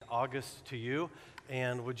August to you.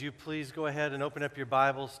 And would you please go ahead and open up your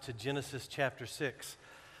Bibles to Genesis chapter 6.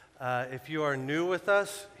 If you are new with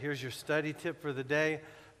us, here's your study tip for the day.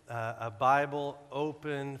 A Bible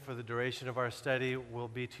open for the duration of our study will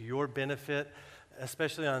be to your benefit,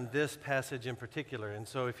 especially on this passage in particular. And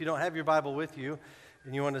so if you don't have your Bible with you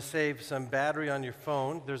and you want to save some battery on your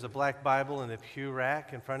phone, there's a black Bible in the pew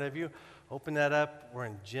rack in front of you. Open that up. We're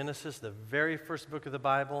in Genesis, the very first book of the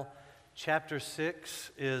Bible. Chapter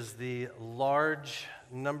 6 is the large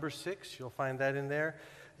number 6. You'll find that in there.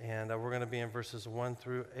 And we're going to be in verses 1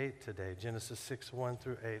 through 8 today. Genesis 6, 1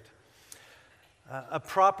 through 8. A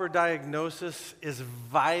proper diagnosis is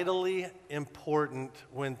vitally important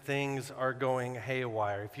when things are going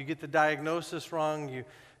haywire. If you get the diagnosis wrong,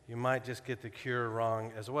 you might just get the cure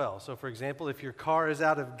wrong as well. So, for example, if your car is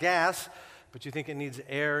out of gas, but you think it needs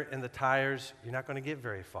air in the tires, you're not going to get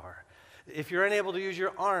very far. If you're unable to use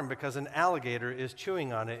your arm because an alligator is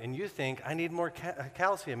chewing on it and you think, I need more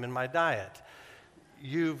calcium in my diet,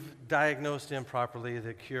 you've diagnosed improperly.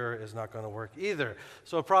 The cure is not going to work either.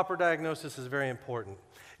 So a proper diagnosis is very important.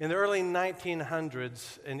 In the early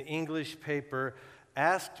 1900s, an English paper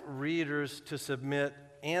asked readers to submit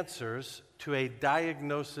answers to a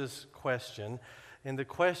diagnosis question. And the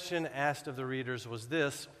question asked of the readers was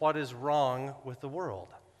this: what is wrong with the world?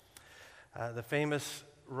 The famous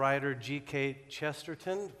writer G.K.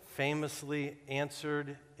 Chesterton famously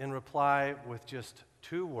answered in reply with just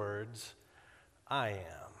 2 words, I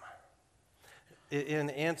am. In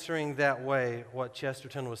answering that way, what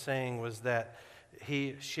Chesterton was saying was that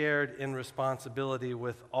he shared in responsibility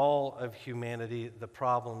with all of humanity the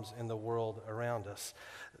problems in the world around us.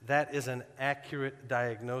 That is an accurate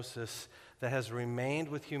diagnosis that has remained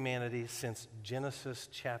with humanity since Genesis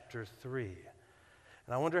chapter 3.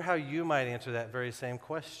 And I wonder how you might answer that very same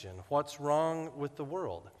question. What's wrong with the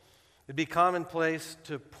world? It'd be commonplace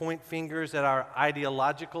to point fingers at our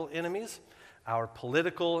ideological enemies, our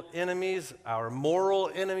political enemies, our moral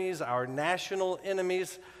enemies, our national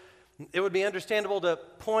enemies. It would be understandable to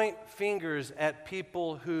point fingers at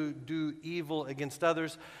people who do evil against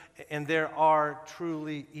others, and there are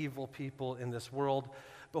truly evil people in this world.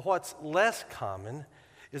 But what's less common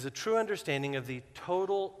is a true understanding of the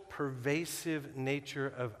total pervasive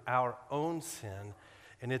nature of our own sin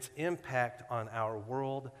and its impact on our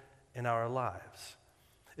world and our lives.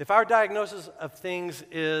 If our diagnosis of things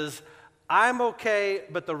is, I'm okay,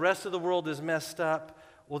 but the rest of the world is messed up,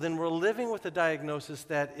 well, then we're living with a diagnosis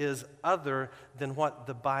that is other than what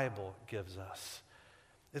the Bible gives us.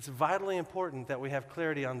 It's vitally important that we have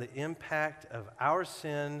clarity on the impact of our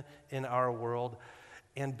sin in our world.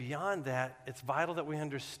 And beyond that, it's vital that we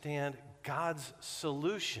understand God's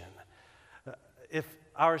solution. If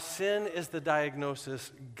our sin is the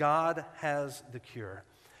diagnosis, God has the cure.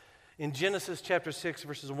 In Genesis chapter 6,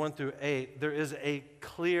 verses 1 through 8, there is a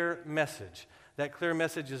clear message. That clear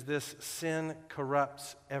message is this: sin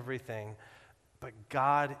corrupts everything, but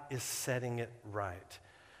God is setting it right.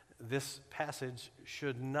 This passage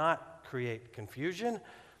should not create confusion,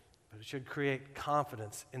 but it should create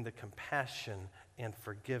confidence in the compassion and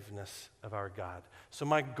forgiveness of our God. So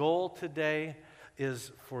my goal today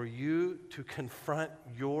is for you to confront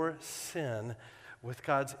your sin with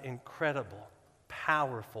God's incredible,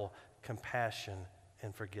 powerful compassion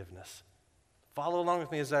and forgiveness. Follow along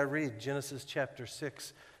with me as I read Genesis chapter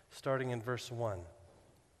 6, starting in verse 1.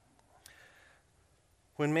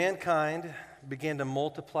 When mankind began to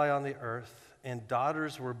multiply on the earth and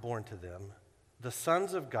daughters were born to them, the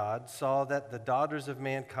sons of God saw that the daughters of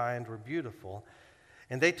mankind were beautiful,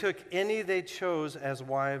 and they took any they chose as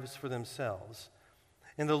wives for themselves.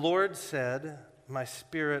 And the Lord said, my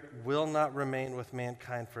spirit will not remain with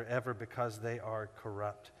mankind forever because they are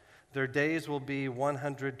corrupt. Their days will be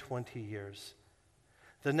 120 years.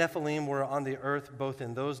 The Nephilim were on the earth both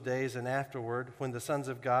in those days and afterward, when the sons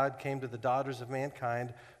of God came to the daughters of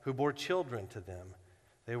mankind who bore children to them.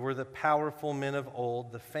 They were the powerful men of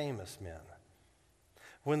old, the famous men.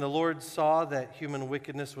 When the Lord saw that human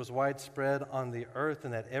wickedness was widespread on the earth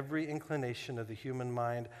and that every inclination of the human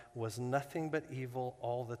mind was nothing but evil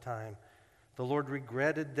all the time, the Lord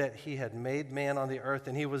regretted that he had made man on the earth,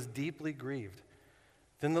 and he was deeply grieved.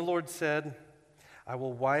 Then the Lord said, I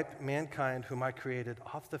will wipe mankind whom I created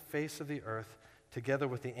off the face of the earth, together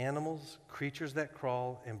with the animals, creatures that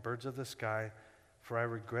crawl, and birds of the sky, for I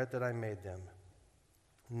regret that I made them.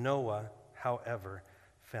 Noah, however,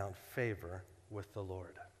 found favor with the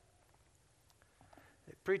Lord.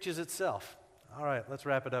 It preaches itself. All right, let's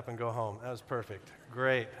wrap it up and go home. That was perfect.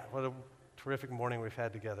 Great. What a terrific morning we've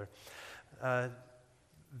had together.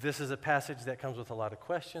 This is a passage that comes with a lot of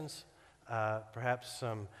questions, perhaps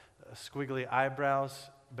some squiggly eyebrows.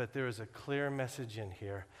 but there is a clear message in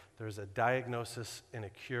here. There's a diagnosis and a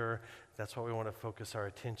cure. That's what we want to focus our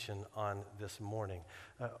attention on this morning.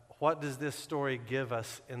 What does this story give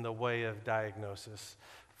us in the way of diagnosis?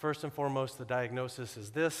 First and foremost, the diagnosis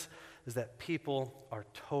is this, is that people are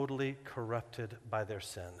totally corrupted by their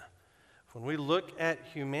sin. When we look at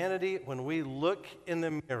humanity, when we look in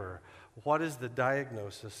the mirror, what is the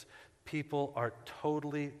diagnosis? People are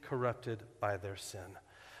totally corrupted by their sin.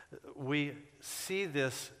 We see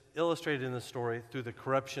this illustrated in the story through the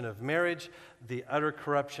corruption of marriage, the utter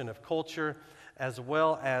corruption of culture, as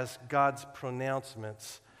well as God's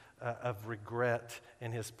pronouncements of regret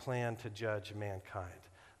in his plan to judge mankind.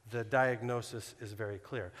 The diagnosis is very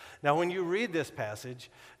clear. Now, when you read this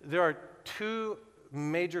passage, there are two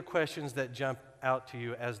major questions that jump out to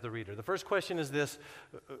you as the reader. The first question is this: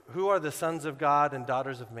 who are the sons of God and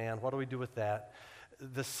daughters of man? What do we do with that?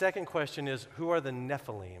 The second question is, who are the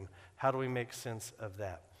Nephilim? How do we make sense of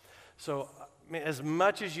that? So, as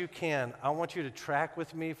much as you can, I want you to track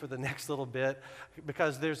with me for the next little bit,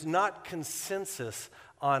 because there's not consensus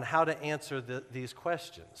on how to answer these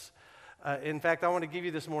questions. In fact, I want to give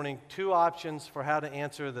you this morning two options for how to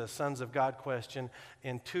answer the sons of God question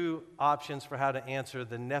and two options for how to answer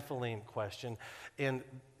the Nephilim question. And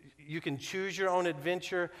you can choose your own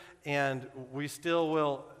adventure, and we still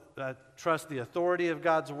will trust the authority of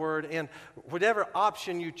God's word. And whatever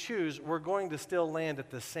option you choose, we're going to still land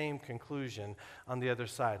at the same conclusion on the other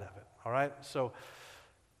side of it. All right? So,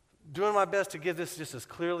 doing my best to give this just as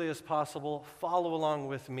clearly as possible. Follow along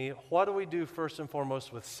with me. What do we do first and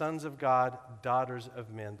foremost with sons of God, daughters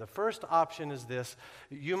of men? The first option is this.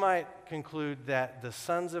 You might conclude that the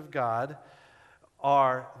sons of God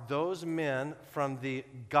are those men from the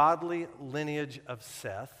godly lineage of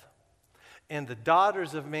Seth, and the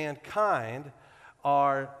daughters of mankind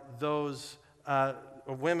are those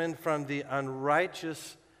women from the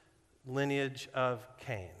unrighteous lineage of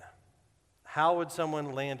Cain. How would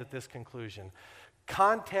someone land at this conclusion?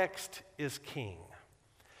 Context is king.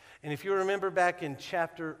 And if you remember back in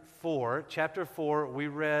chapter 4, we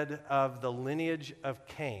read of the lineage of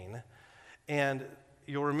Cain. And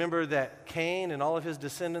you'll remember that Cain and all of his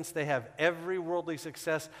descendants, they have every worldly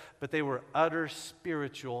success, but they were utter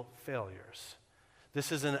spiritual failures.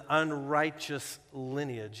 This is an unrighteous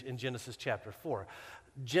lineage in Genesis chapter 4.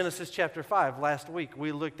 Genesis chapter 5, last week,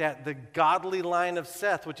 we looked at the godly line of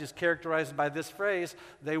Seth, which is characterized by this phrase: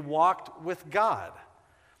 they walked with God.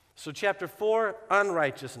 So chapter 4,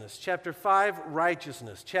 unrighteousness. Chapter 5,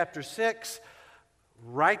 righteousness. Chapter 6,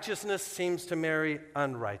 righteousness seems to marry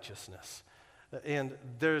unrighteousness. And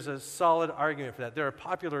there's a solid argument for that. There are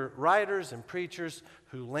popular writers and preachers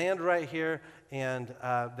who land right here, and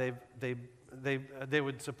they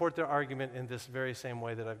would support their argument in this very same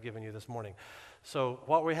way that I've given you this morning. So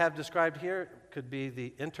what we have described here could be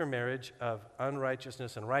the intermarriage of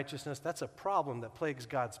unrighteousness and righteousness. That's a problem that plagues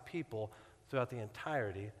God's people throughout the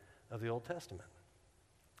entirety of the Old Testament.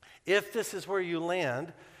 If this is where you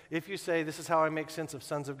land, if you say, this is how I make sense of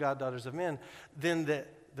sons of God, daughters of men, then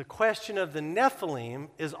the question of the Nephilim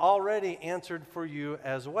is already answered for you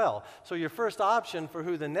as well. So your first option for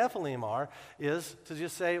who the Nephilim are is to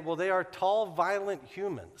just say, well, they are tall, violent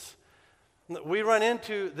humans. We run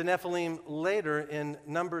into the Nephilim later in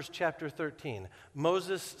Numbers chapter 13.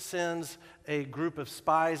 Moses sends a group of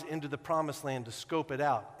spies into the promised land to scope it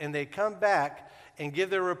out. And they come back and give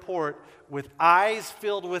their report with eyes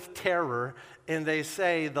filled with terror. And they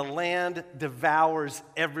say the land devours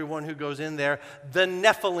everyone who goes in there. The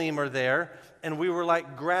Nephilim are there, and we were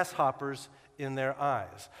like grasshoppers in their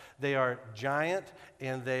eyes. They are giant,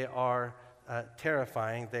 and they are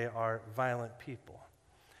terrifying. They are violent people.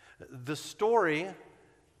 The story,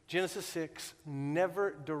 Genesis 6,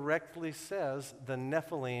 never directly says the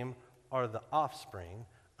Nephilim are the offspring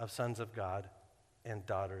of sons of God and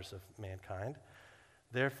daughters of mankind.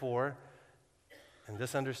 Therefore, in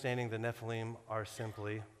this understanding, the Nephilim are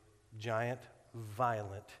simply giant,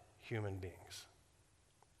 violent human beings.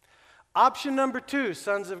 Option number 2,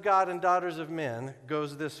 sons of God and daughters of men,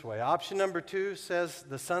 goes this way. Option number 2 says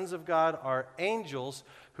the sons of God are angels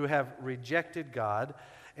who have rejected God,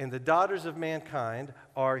 and the daughters of mankind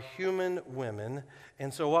are human women.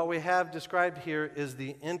 And so what we have described here is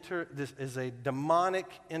this is a demonic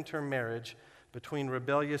intermarriage between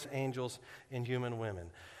rebellious angels and human women.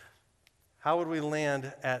 How would we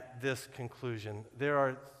land at this conclusion? There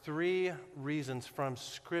are 3 reasons from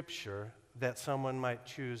Scripture that someone might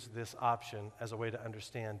choose this option as a way to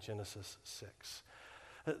understand Genesis 6.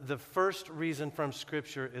 The first reason from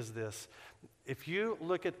Scripture is this. If you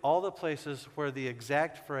look at all the places where the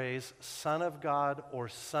exact phrase Son of God or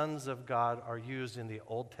Sons of God are used in the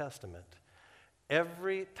Old Testament,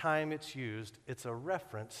 every time it's used, it's a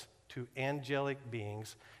reference to angelic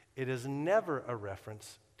beings. It is never a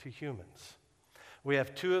reference to humans. We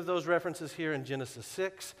have 2 of those references here in Genesis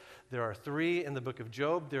 6. There are 3 in the book of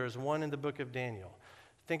Job. There is 1 in the book of Daniel.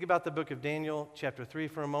 Think about the book of Daniel, chapter 3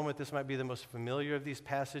 for a moment. This might be the most familiar of these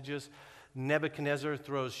passages. Nebuchadnezzar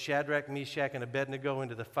throws Shadrach, Meshach, and Abednego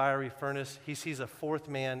into the fiery furnace. He sees a 4th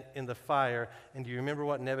man in the fire. And do you remember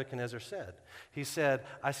what Nebuchadnezzar said? He said,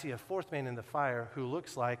 I see a 4th man in the fire who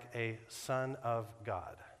looks like a son of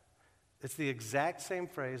God. It's the exact same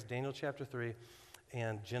phrase, Daniel chapter 3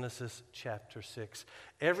 and Genesis chapter 6.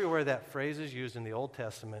 Everywhere that phrase is used in the Old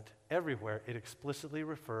Testament, everywhere it explicitly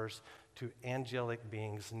refers to angelic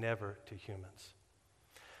beings, never to humans.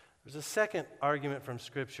 There's a second argument from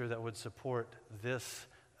Scripture that would support this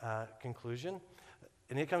conclusion,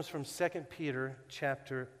 and it comes from 2 Peter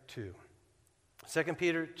chapter 2. 2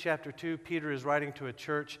 Peter chapter 2, Peter is writing to a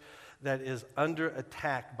church that is under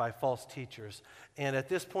attack by false teachers. And at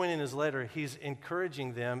this point in his letter, he's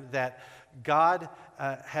encouraging them that God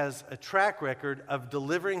has a track record of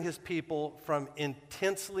delivering his people from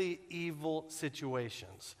intensely evil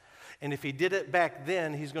situations. And if he did it back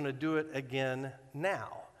then, he's going to do it again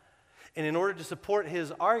now. And in order to support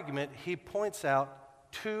his argument, he points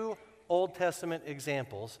out 2 Old Testament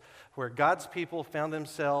examples where God's people found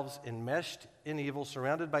themselves enmeshed in evil,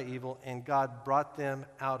 surrounded by evil, and God brought them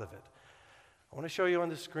out of it. I want to show you on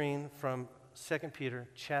the screen from 2 Peter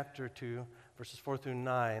chapter 2, verses 4 through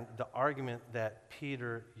 9, the argument that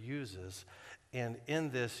Peter uses. And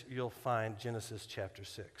in this, you'll find Genesis chapter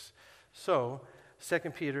 6. So, 2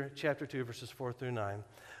 Peter chapter 2, verses 4 through 9.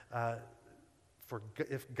 For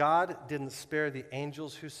if God didn't spare the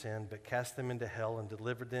angels who sinned, but cast them into hell and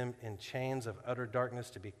delivered them in chains of utter darkness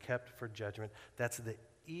to be kept for judgment, that's the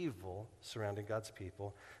evil surrounding God's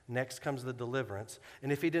people. Next comes the deliverance.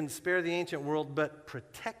 And if he didn't spare the ancient world, but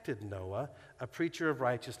protected Noah, a preacher of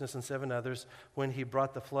righteousness, and 7 others, when he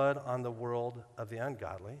brought the flood on the world of the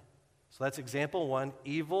ungodly. So that's example 1,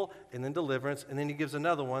 evil and then deliverance. And then he gives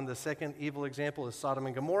another one. The second evil example is Sodom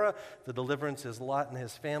and Gomorrah. The deliverance is Lot and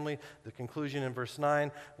his family. The conclusion in verse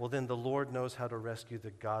 9, well, then the Lord knows how to rescue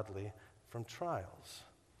the godly from trials.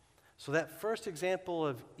 So that first example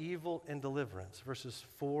of evil and deliverance, verses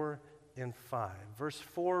 4 and 5. Verse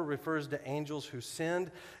 4 refers to angels who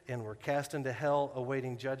sinned and were cast into hell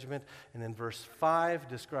awaiting judgment. And then verse 5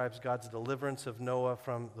 describes God's deliverance of Noah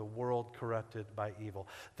from the world corrupted by evil.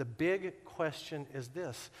 The big question is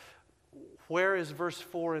this: where is verse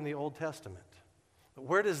 4 in the Old Testament?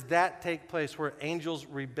 Where does that take place, where angels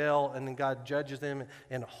rebel and then God judges them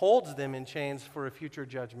and holds them in chains for a future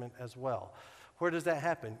judgment as well? Where does that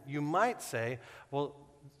happen? You might say, well,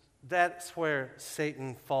 that's where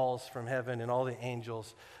Satan falls from heaven and all the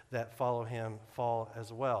angels that follow him fall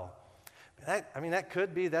as well. That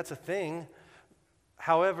could be, that's a thing.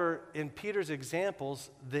 However, in Peter's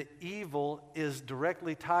examples, the evil is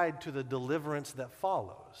directly tied to the deliverance that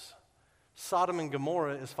follows. Sodom and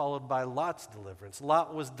Gomorrah is followed by Lot's deliverance.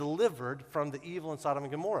 Lot was delivered from the evil in Sodom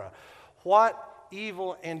and Gomorrah. What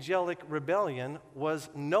evil angelic rebellion was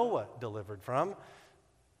Noah delivered from?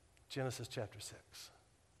 Genesis chapter 6.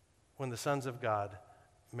 When the sons of God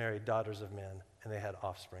married daughters of men and they had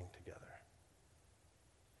offspring together.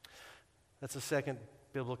 That's the second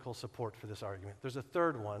biblical support for this argument. There's a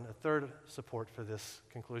third support for this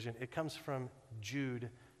conclusion. It comes from Jude,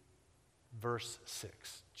 verse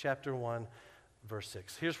 6. Chapter 1, verse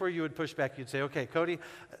 6. Here's where you would push back. You'd say, okay, Cody,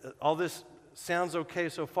 all this sounds okay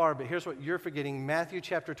so far, but here's what you're forgetting. Matthew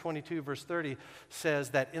chapter 22, verse 30 says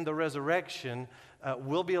that in the resurrection,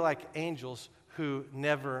 we'll be like angels who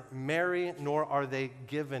never marry, nor are they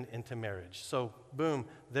given into marriage. So, boom,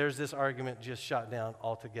 there's this argument just shot down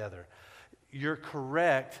altogether. You're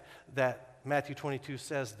correct that Matthew 22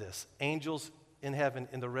 says this. Angels in heaven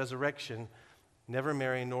in the resurrection never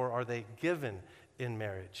marry, nor are they given in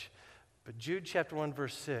marriage. But Jude chapter 1,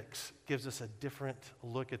 verse 6 gives us a different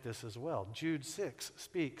look at this as well. Jude 6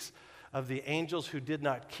 speaks of the angels who did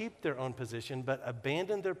not keep their own position, but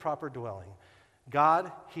abandoned their proper dwelling.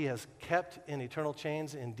 God, he has kept in eternal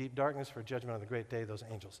chains in deep darkness for judgment on the great day, those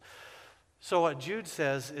angels. So what Jude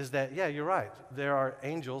says is that, yeah, you're right. There are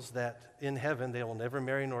angels that in heaven, they will never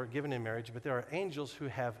marry nor given in marriage, but there are angels who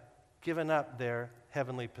have given up their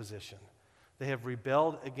heavenly position. They have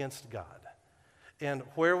rebelled against God. And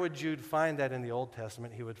where would Jude find that in the Old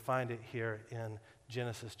Testament? He would find it here in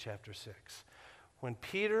Genesis chapter 6. When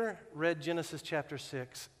Peter read Genesis chapter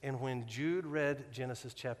 6 and when Jude read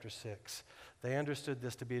Genesis chapter 6, they understood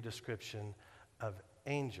this to be a description of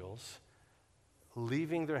angels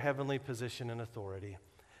leaving their heavenly position and authority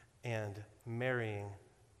and marrying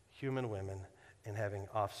human women and having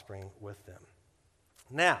offspring with them.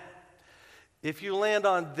 Now, if you land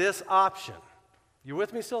on this option, you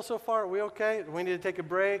with me still so far? Are we okay? Do we need to take a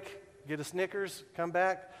break, get a Snickers, come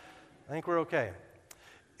back? I think we're okay.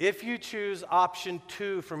 If you choose option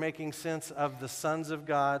 2 for making sense of the sons of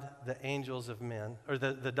God, the angels of men, or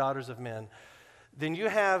the daughters of men, then you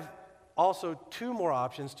have also 2 more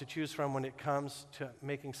options to choose from when it comes to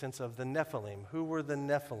making sense of the Nephilim. Who were the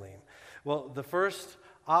Nephilim? Well, the first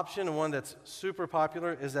option, and one that's super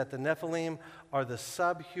popular, is that the Nephilim are the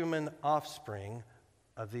subhuman offspring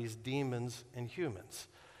of these demons and humans.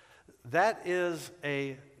 That is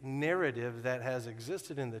a narrative that has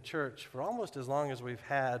existed in the church for almost as long as we've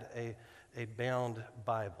had a bound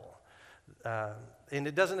Bible. And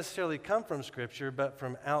it doesn't necessarily come from Scripture, but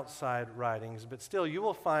from outside writings. But still, you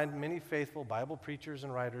will find many faithful Bible preachers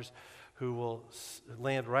and writers who will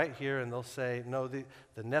land right here and they'll say, no, the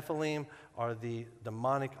Nephilim are the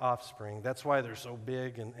demonic offspring. That's why they're so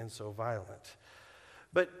big and so violent.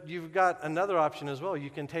 But you've got another option as well. You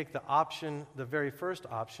can take the very first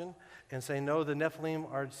option, and say, no, the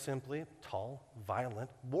Nephilim are simply tall, violent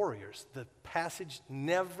warriors. The passage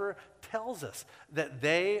never tells us that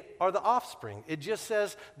they are the offspring. It just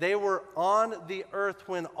says they were on the earth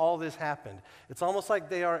when all this happened. It's almost like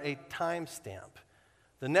they are a timestamp.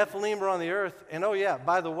 The Nephilim were on the earth, and oh yeah,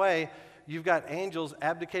 by the way, you've got angels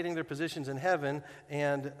abdicating their positions in heaven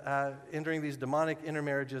and entering these demonic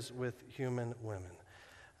intermarriages with human women.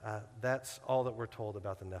 That's all that we're told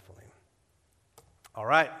about the Nephilim. All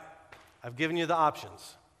right, I've given you the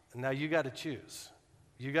options. And now you got to choose.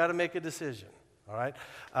 You got to make a decision. All right?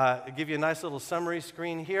 I'll give you a nice little summary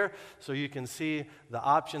screen here so you can see the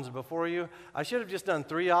options before you. I should have just done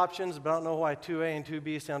 3 options, but I don't know why 2A and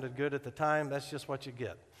 2B sounded good at the time. That's just what you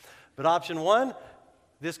get. But option 1,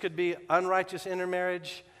 this could be unrighteous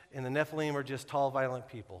intermarriage, and the Nephilim are just tall, violent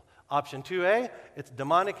people. Option 2A, it's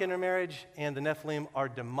demonic intermarriage, and the Nephilim are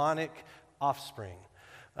demonic offspring.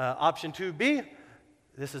 Option 2B,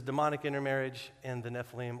 this is demonic intermarriage, and the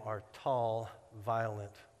Nephilim are tall,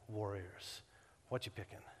 violent warriors. What you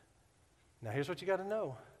picking? Now, here's what you got to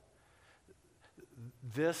know.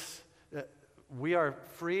 We are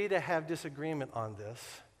free to have disagreement on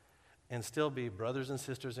this and still be brothers and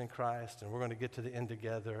sisters in Christ, and we're going to get to the end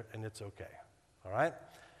together, and it's okay. All right?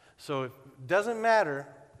 So it doesn't matter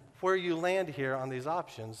where you land here on these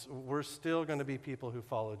options, we're still going to be people who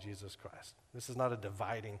follow Jesus Christ. This is not a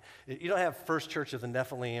dividing. You don't have First Church of the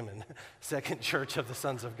Nephilim and Second Church of the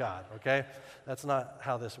Sons of God, okay? That's not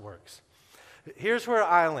how this works. Here's where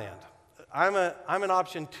I land. I'm an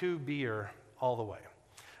option 2B'er all the way.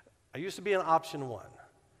 I used to be an option 1,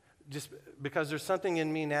 just because there's something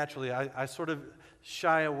in me naturally. I sort of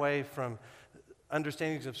shy away from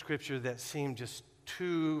understandings of Scripture that seem just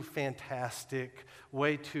too fantastic,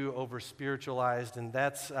 way too over-spiritualized, and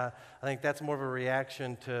I think that's more of a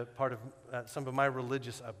reaction to part of some of my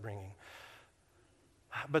religious upbringing.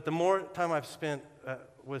 But the more time I've spent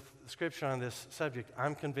with Scripture on this subject,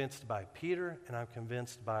 I'm convinced by Peter and I'm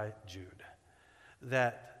convinced by Jude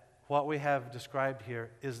that what we have described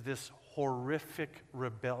here is this horrific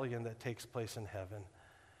rebellion that takes place in heaven.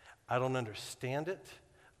 I don't understand it.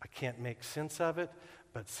 I can't make sense of it,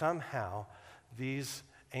 but somehow these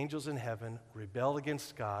angels in heaven rebel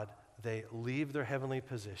against God. They leave their heavenly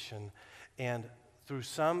position, and through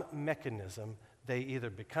some mechanism, they either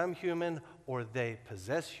become human or they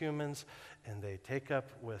possess humans, and they take up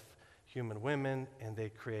with human women, and they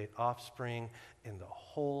create offspring, and the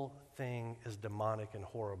whole thing is demonic and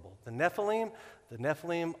horrible. The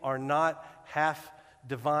Nephilim are not half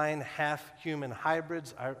divine, half human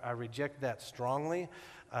hybrids. I reject that strongly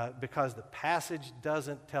because the passage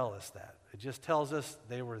doesn't tell us that. It just tells us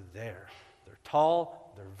they were there. They're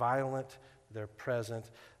tall, they're violent, they're present.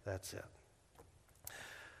 That's it.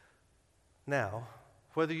 Now,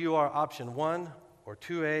 whether you are option 1 or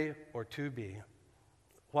 2A or 2B,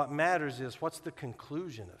 what matters is what's the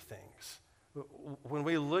conclusion of things. When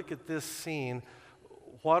we look at this scene,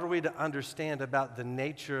 what are we to understand about the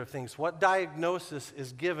nature of things? What diagnosis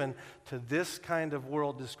is given to this kind of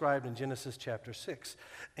world described in Genesis chapter 6?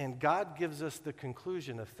 And God gives us the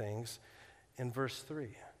conclusion of things in verse 3.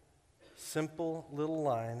 Simple little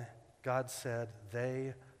line, God said,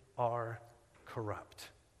 they are corrupt.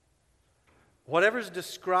 Whatever's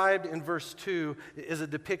described in verse 2 is a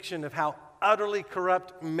depiction of how utterly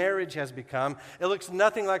corrupt marriage has become. It looks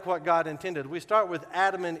nothing like what God intended. We start with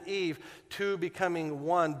Adam and Eve, 2 becoming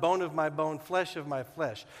 1, bone of my bone, flesh of my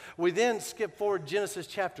flesh. We then skip forward Genesis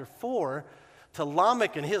chapter 4 to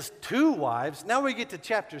Lamech and his 2 wives. Now we get to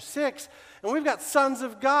chapter 6, and we've got sons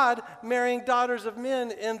of God marrying daughters of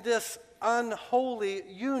men in this unholy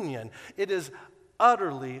union. It is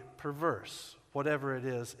utterly perverse. Whatever it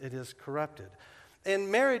is corrupted. And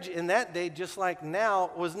marriage in that day, just like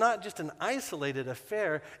now, was not just an isolated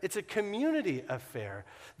affair, it's a community affair.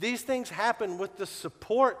 These things happen with the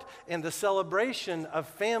support and the celebration of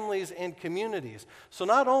families and communities. So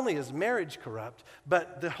not only is marriage corrupt,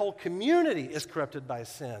 but the whole community is corrupted by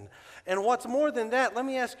sin. And what's more than that, let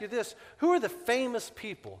me ask you this. Who are the famous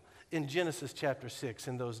people in Genesis chapter 6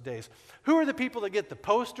 in those days? Who are the people that get the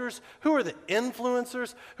posters? Who are the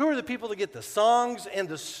influencers? Who are the people that get the songs and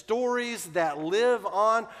the stories that live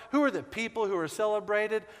on? Who are the people who are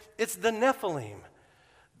celebrated? It's the Nephilim.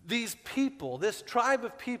 These people, this tribe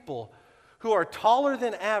of people who are taller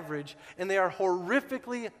than average, and they are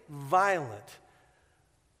horrifically violent.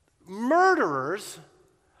 Murderers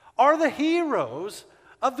are the heroes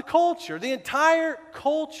of the culture. The entire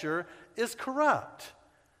culture is corrupt.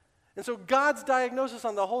 And so God's diagnosis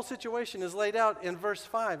on the whole situation is laid out in verse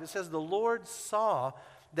 5. It says, the Lord saw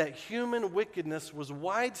that human wickedness was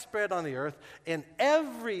widespread on the earth, and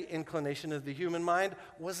every inclination of the human mind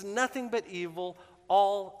was nothing but evil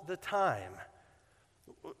all the time.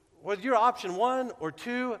 Whether you're option 1 or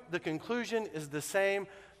 2, the conclusion is the same.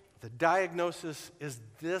 The diagnosis is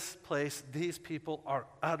this place, these people are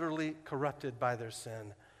utterly corrupted by their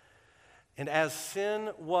sin. And as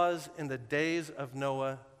sin was in the days of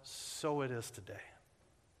Noah, so it is today.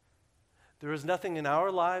 There is nothing in our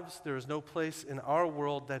lives, there is no place in our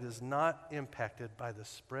world that is not impacted by the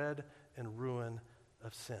spread and ruin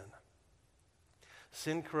of sin.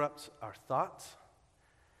 Sin corrupts our thoughts,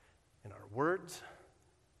 and our words,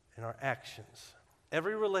 and our actions.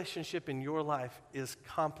 Every relationship in your life is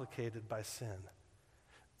complicated by sin.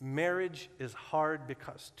 Marriage is hard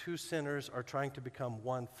because two sinners are trying to become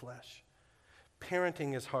one flesh.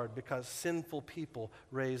 Parenting is hard because sinful people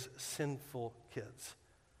raise sinful kids.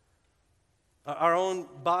 Our own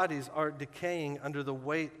bodies are decaying under the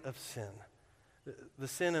weight of sin. The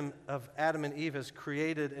sin of Adam and Eve has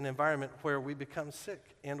created an environment where we become sick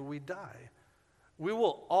and we die. We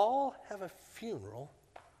will all have a funeral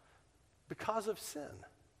because of sin.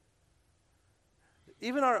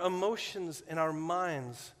 Even our emotions and our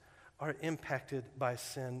minds are impacted by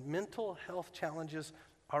sin. Mental health challenges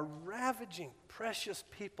are ravaging precious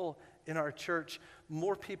people in our church,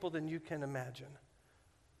 more people than you can imagine.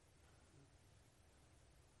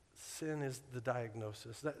 Sin is the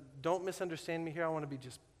diagnosis. Don't misunderstand me here. I want to be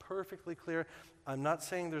just perfectly clear. I'm not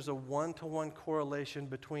saying there's a one-to-one correlation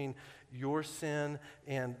between your sin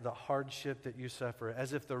and the hardship that you suffer,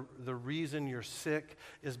 as if the reason you're sick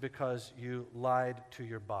is because you lied to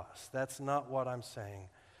your boss. That's not what I'm saying.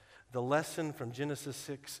 The lesson from Genesis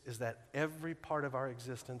 6 is that every part of our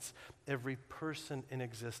existence, every person in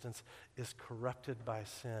existence is corrupted by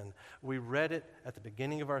sin. We read it at the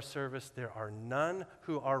beginning of our service. There are none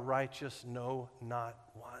who are righteous, no, not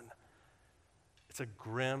one. It's a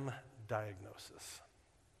grim diagnosis.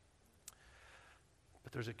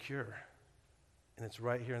 But there's a cure, and it's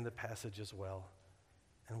right here in the passage as well.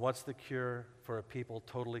 And what's the cure for a people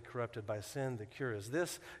totally corrupted by sin? The cure is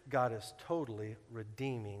this: God is totally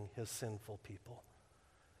redeeming his sinful people.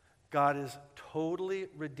 God is totally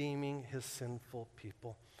redeeming his sinful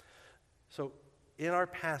people. So in our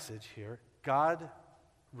passage here, God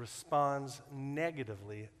responds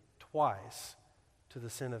negatively twice to the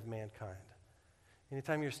sin of mankind.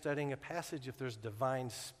 Anytime you're studying a passage, if there's divine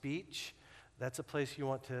speech, that's a place you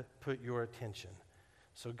want to put your attention.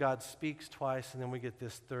 So God speaks twice, and then we get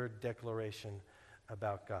this third declaration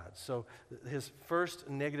about God. So his first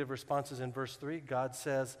negative response is in verse 3. God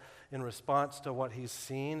says, in response to what he's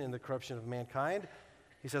seen in the corruption of mankind,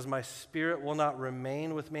 he says, my spirit will not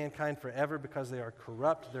remain with mankind forever because they are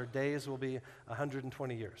corrupt. Their days will be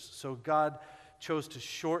 120 years. So God chose to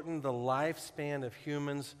shorten the lifespan of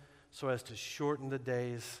humans so as to shorten the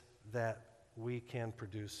days that we can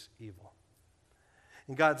produce evil.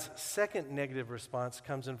 And God's second negative response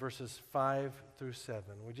comes in verses 5 through 7.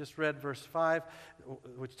 We just read verse 5,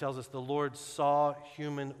 which tells us the Lord saw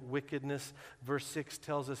human wickedness. Verse 6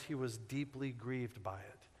 tells us he was deeply grieved by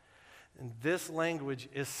it. And this language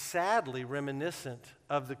is sadly reminiscent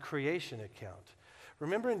of the creation account.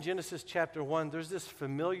 Remember in Genesis chapter 1, there's this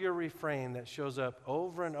familiar refrain that shows up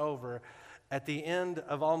over and over at the end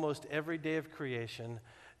of almost every day of creation.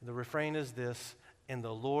 The refrain is this: and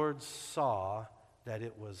the Lord saw that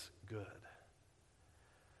it was good.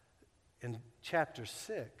 In chapter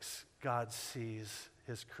 6, God sees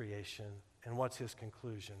his creation, and what's his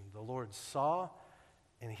conclusion? The Lord saw,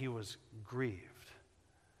 and he was grieved.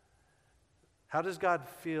 How does God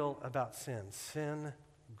feel about sin? Sin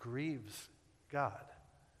grieves God.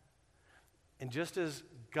 And just as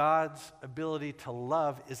God's ability to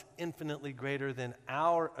love is infinitely greater than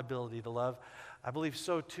our ability to love, I believe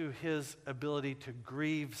so too his ability to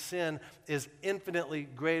grieve sin is infinitely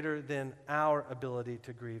greater than our ability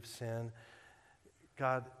to grieve sin.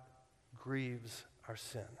 God grieves our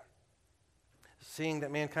sin. Seeing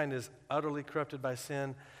that mankind is utterly corrupted by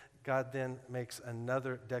sin, God then makes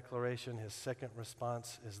another declaration. His second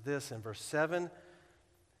response is this. In verse 7,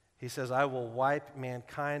 he says, I will wipe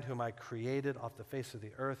mankind whom I created off the face of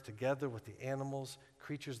the earth together with the animals,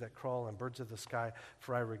 creatures that crawl, and birds of the sky,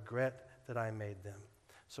 for I regret that I made them.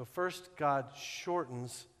 So first, God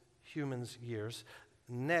shortens humans' years.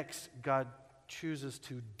 Next, God chooses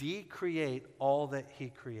to decreate all that he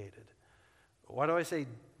created. Why do I say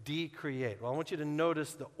decreate? Well, I want you to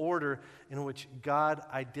notice the order in which God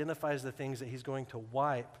identifies the things that he's going to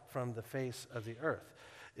wipe from the face of the earth.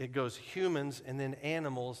 It goes humans, and then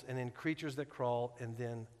animals, and then creatures that crawl, and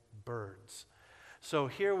then birds. So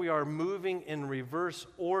here we are moving in reverse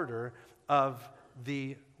order of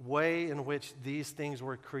the way in which these things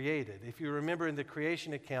were created. If you remember in the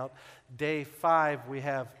creation account, day 5, we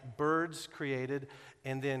have birds created,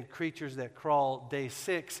 and then creatures that crawl. Day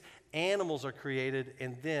 6, animals are created,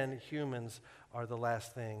 and then humans are the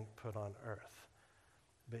last thing put on earth.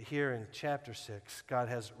 But here in chapter 6, God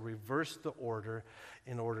has reversed the order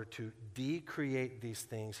in order to decreate these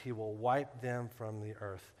things. He will wipe them from the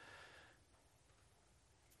earth.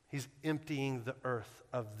 He's emptying the earth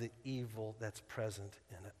of the evil that's present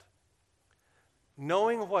in it.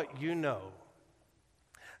 Knowing what you know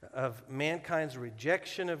of mankind's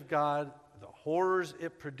rejection of God, the horrors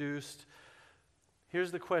it produced,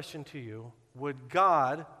 here's the question to you. Would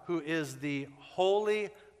God, who is the holy,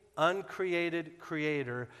 uncreated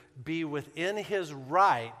creator, be within his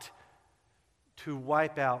right to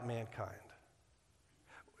wipe out mankind?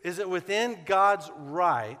 Is it within God's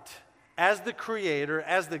right as the creator,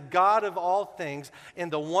 as the God of all things,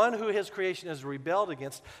 and the one who his creation has rebelled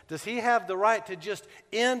against, does he have the right to just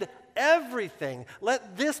end everything?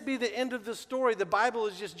 Let this be the end of the story. The Bible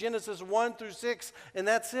is just Genesis 1 through 6, and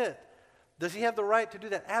that's it. Does he have the right to do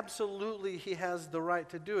that? Absolutely, he has the right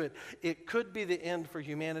to do it. It could be the end for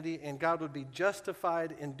humanity, and God would be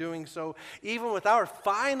justified in doing so. Even with our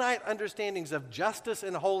finite understandings of justice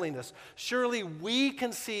and holiness, surely we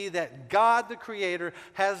can see that God, the Creator,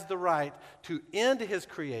 has the right to end his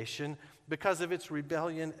creation because of its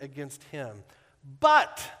rebellion against him.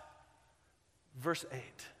 But, verse 8.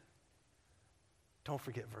 Don't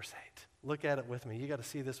forget verse 8. Look at it with me. You got to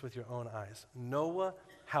see this with your own eyes. Noah,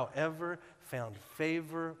 however, found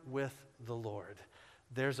favor with the Lord.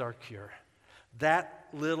 There's our cure. That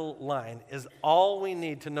little line is all we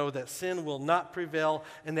need to know that sin will not prevail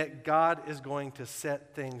and that God is going to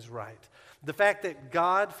set things right. The fact that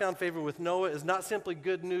God found favor with Noah is not simply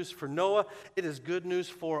good news for Noah, it is good news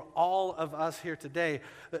for all of us here today,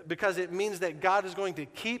 because it means that God is going to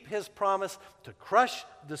keep his promise to crush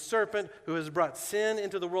the serpent who has brought sin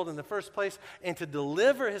into the world in the first place and to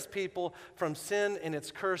deliver his people from sin and its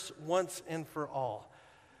curse once and for all.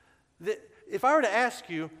 If I were to ask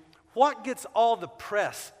you, what gets all the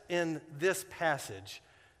press in this passage?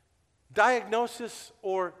 Diagnosis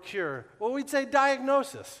or cure? Well, we'd say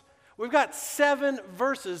diagnosis. We've got 7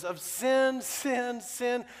 verses of sin, sin,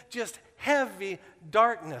 sin, just heavy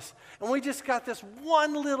darkness. And we just got this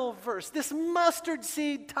one little verse, this mustard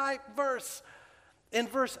seed type verse in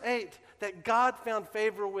verse 8 that God found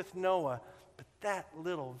favor with Noah. But that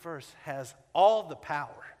little verse has all the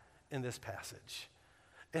power in this passage.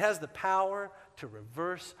 It has the power to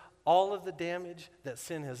reverse all of the damage that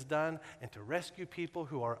sin has done and to rescue people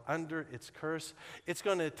who are under its curse. It's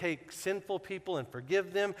going to take sinful people and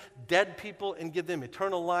forgive them, dead people and give them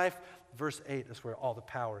eternal life. Verse 8 is where all the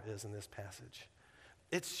power is in this passage.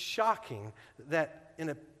 It's shocking that in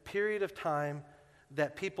a period of time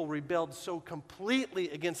that people rebelled so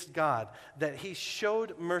completely against God that he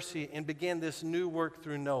showed mercy and began this new work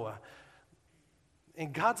through Noah.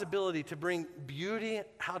 And God's ability to bring beauty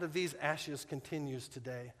out of these ashes continues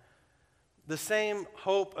today. The same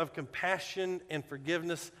hope of compassion and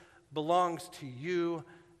forgiveness belongs to you,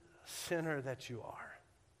 sinner that you are.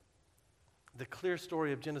 The clear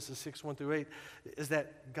story of Genesis 6, 1 through 8 is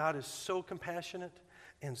that God is so compassionate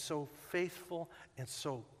and so faithful and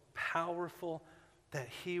so powerful that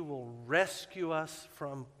he will rescue us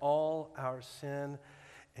from all our sin.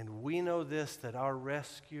 And we know this, that our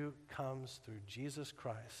rescue comes through Jesus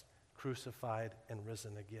Christ, crucified and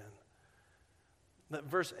risen again. That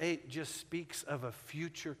verse 8 just speaks of a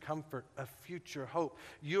future comfort, a future hope.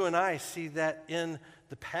 You and I see that in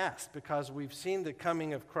the past because we've seen the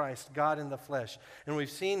coming of Christ, God in the flesh, and we've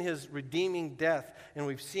seen his redeeming death, and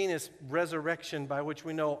we've seen his resurrection by which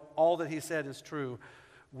we know all that he said is true.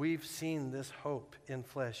 We've seen this hope in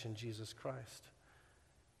flesh in Jesus Christ.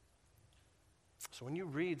 So when you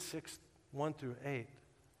read 6:1 through 8,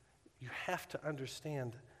 you have to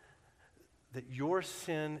understand that your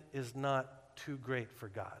sin is not too great for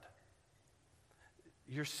God.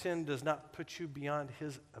 Your sin does not put you beyond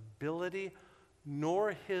his ability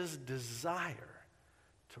nor his desire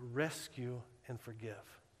to rescue and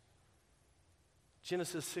forgive.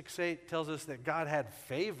 Genesis 6:8 tells us that God had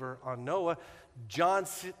favor on Noah. John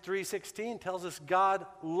 3:16 tells us God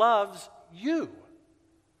loves you.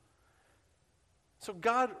 So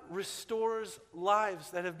God restores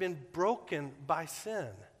lives that have been broken by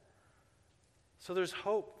sin. So there's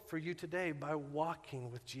hope for you today by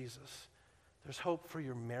walking with Jesus. There's hope for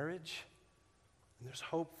your marriage, and there's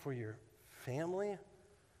hope for your family.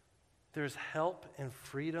 There's help and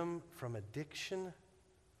freedom from addiction.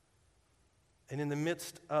 And in the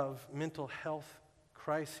midst of mental health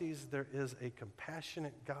crises, there is a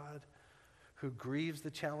compassionate God who grieves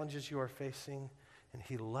the challenges you are facing, and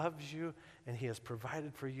he loves you, and he has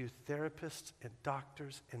provided for you therapists and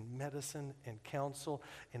doctors and medicine and counsel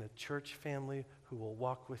and a church family who will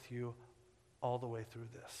walk with you all the way through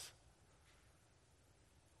this.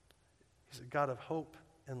 He's a God of hope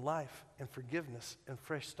and life and forgiveness and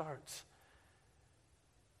fresh starts.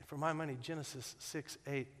 And for my money, Genesis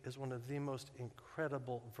 6:8 is one of the most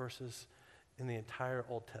incredible verses in the entire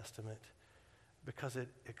Old Testament because it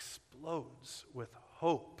explodes with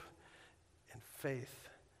hope and faith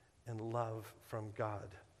and love from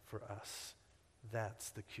God for us. That's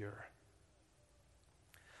the cure.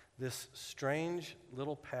 This strange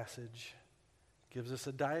little passage gives us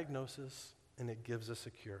a diagnosis and it gives us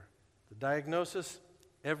a cure. The diagnosis,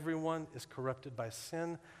 everyone is corrupted by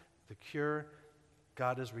sin. The cure,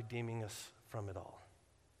 God is redeeming us from it all.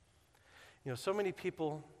 You know, so many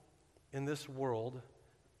people in this world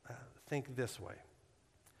think this way.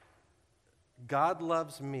 God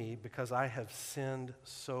loves me because I have sinned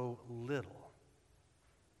so little.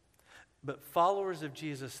 But followers of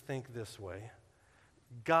Jesus think this way.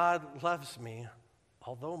 God loves me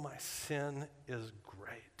although my sin is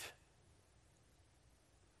great.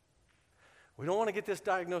 We don't want to get this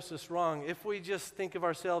diagnosis wrong. If we just think of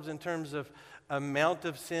ourselves in terms of amount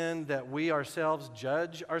of sin that we ourselves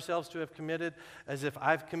judge ourselves to have committed, as if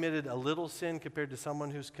I've committed a little sin compared to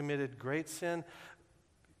someone who's committed great sin,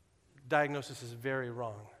 diagnosis is very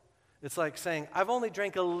wrong. It's like saying, I've only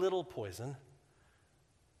drank a little poison.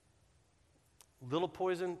 Little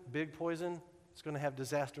poison, big poison, it's going to have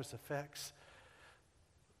disastrous effects.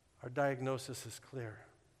 Our diagnosis is clear,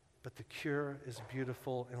 but the cure is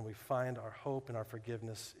beautiful, and we find our hope and our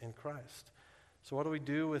forgiveness in Christ. So what do we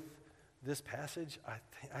do with this passage?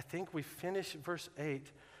 I think we finish verse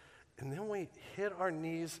 8, and then we hit our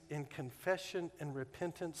knees in confession and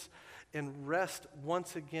repentance and rest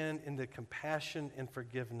once again in the compassion and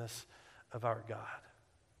forgiveness of our God.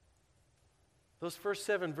 Those first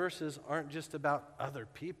 7 verses aren't just about other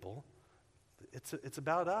people. It's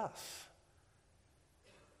about us.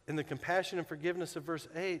 And the compassion and forgiveness of verse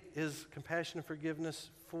 8 is compassion and forgiveness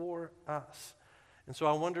for us. And so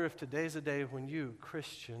I wonder if today's a day when you,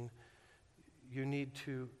 Christian, you need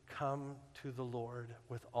to come to the Lord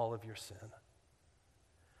with all of your sin.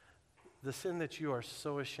 The sin that you are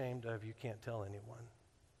so ashamed of you can't tell anyone.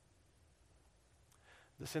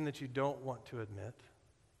 The sin that you don't want to admit.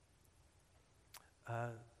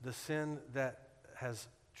 The sin that has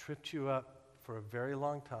tripped you up for a very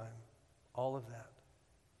long time. All of that.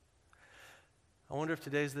 I wonder if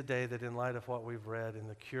today's the day that in light of what we've read and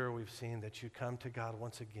the cure we've seen, that you come to God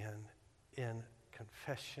once again in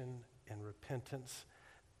confession and repentance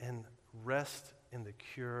and rest in the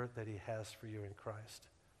cure that he has for you in Christ.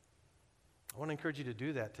 I want to encourage you to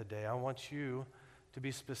do that today. I want you to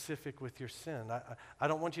be specific with your sin. I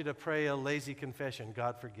don't want you to pray a lazy confession,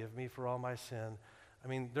 God forgive me for all my sin. I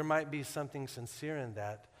mean, there might be something sincere in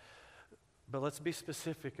that, but let's be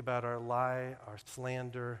specific about our lie, our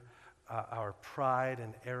slander, our pride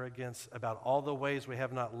and arrogance, about all the ways we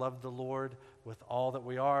have not loved the Lord with all that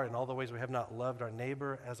we are, and all the ways we have not loved our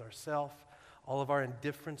neighbor as ourselves, all of our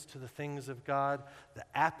indifference to the things of God, the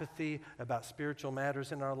apathy about spiritual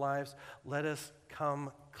matters in our lives. Let us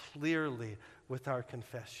come clearly with our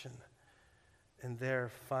confession and there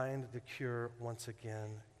find the cure once again,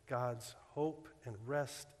 God's hope and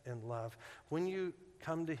rest and love. When you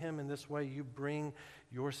come to him in this way, you bring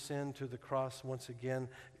your sin to the cross once again.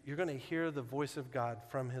 you're going to hear the voice of God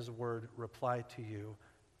from his word reply to you,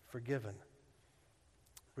 forgiven,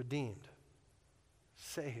 redeemed,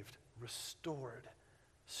 saved, restored,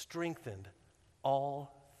 strengthened,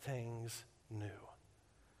 all things new.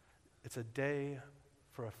 It's a day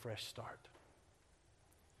for a fresh start.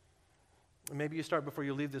 Maybe you start before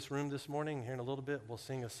you leave this room this morning. Here in a little bit, we'll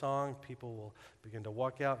sing a song. People will begin to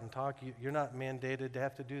walk out and talk. You're not mandated to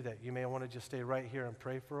have to do that. You may want to just stay right here and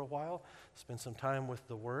pray for a while. Spend some time with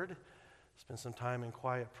the Word. Spend some time in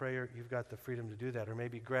quiet prayer. You've got the freedom to do that. Or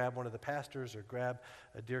maybe grab one of the pastors or grab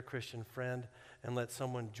a dear Christian friend and let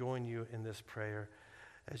someone join you in this prayer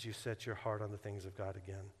as you set your heart on the things of God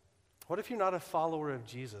again. What if you're not a follower of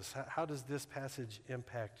Jesus? How does this passage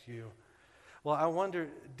impact you? Well, I wonder,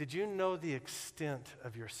 did you know the extent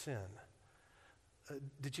of your sin?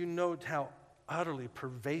 Did you know how utterly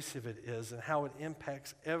pervasive it is and how it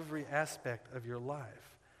impacts every aspect of your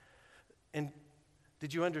life? And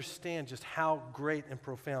did you understand just how great and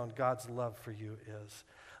profound God's love for you is?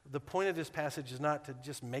 The point of this passage is not to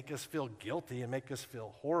just make us feel guilty and make us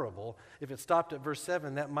feel horrible. If it stopped at verse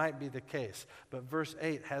 7, that might be the case. But verse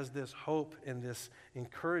 8 has this hope and this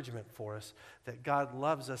encouragement for us that God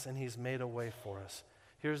loves us and he's made a way for us.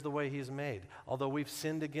 Here's the way he's made. Although we've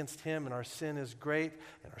sinned against him and our sin is great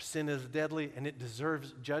and our sin is deadly and it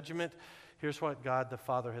deserves judgment, here's what God the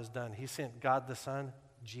Father has done. He sent God the Son,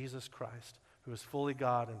 Jesus Christ, who is fully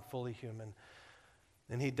God and fully human.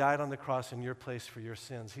 And he died on the cross in your place for your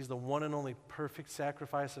sins. He's the one and only perfect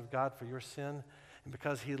sacrifice of God for your sin. And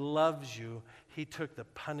because he loves you, he took the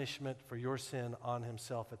punishment for your sin on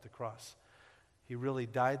himself at the cross. He really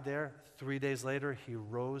died there. 3 days later, he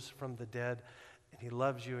rose from the dead. And he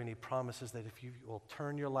loves you, and he promises that if you will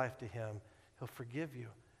turn your life to him, he'll forgive you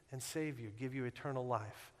and save you, give you eternal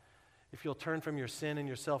life. If you'll turn from your sin and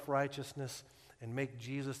your self-righteousness and make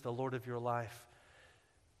Jesus the Lord of your life,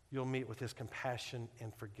 you'll meet with his compassion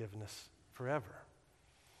and forgiveness forever.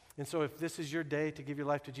 And so if this is your day to give your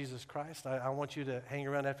life to Jesus Christ, I want you to hang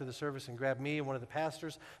around after the service and grab me, one of the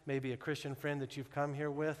pastors, maybe a Christian friend that you've come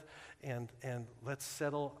here with, and let's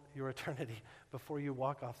settle your eternity before you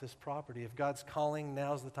walk off this property. If God's calling,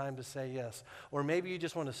 now's the time to say yes. Or maybe you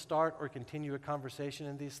just want to start or continue a conversation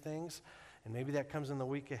in these things, and maybe that comes in the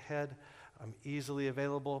week ahead. I'm easily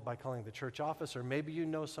available by calling the church office, or maybe you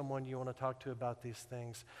know someone you want to talk to about these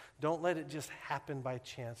things. Don't let it just happen by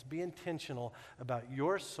chance. Be intentional about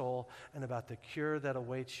your soul and about the cure that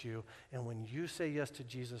awaits you. And when you say yes to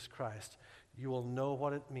Jesus Christ, you will know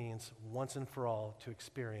what it means once and for all to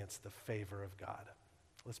experience the favor of God.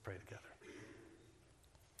 Let's pray together.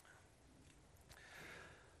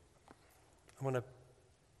 I'm going to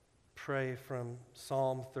pray from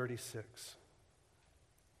Psalm 36.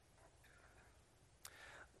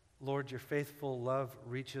 Lord, your faithful love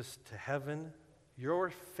reaches to heaven,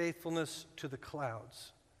 your faithfulness to the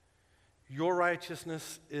clouds. Your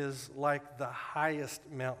righteousness is like the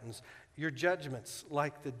highest mountains, your judgments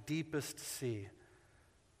like the deepest sea.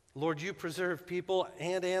 Lord, you preserve people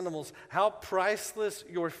and animals. How priceless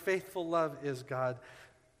your faithful love is, God.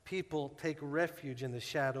 People take refuge in the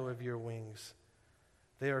shadow of your wings.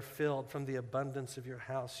 They are filled from the abundance of your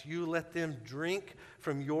house. You let them drink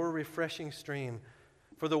from your refreshing stream.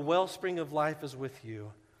 For the wellspring of life is with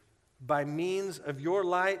you. By means of your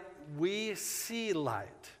light, we see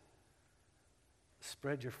light.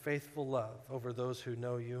 Spread your faithful love over those who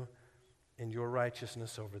know you and your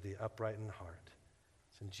righteousness over the upright in heart.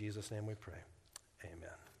 It's in Jesus' name we pray.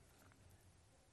 Amen.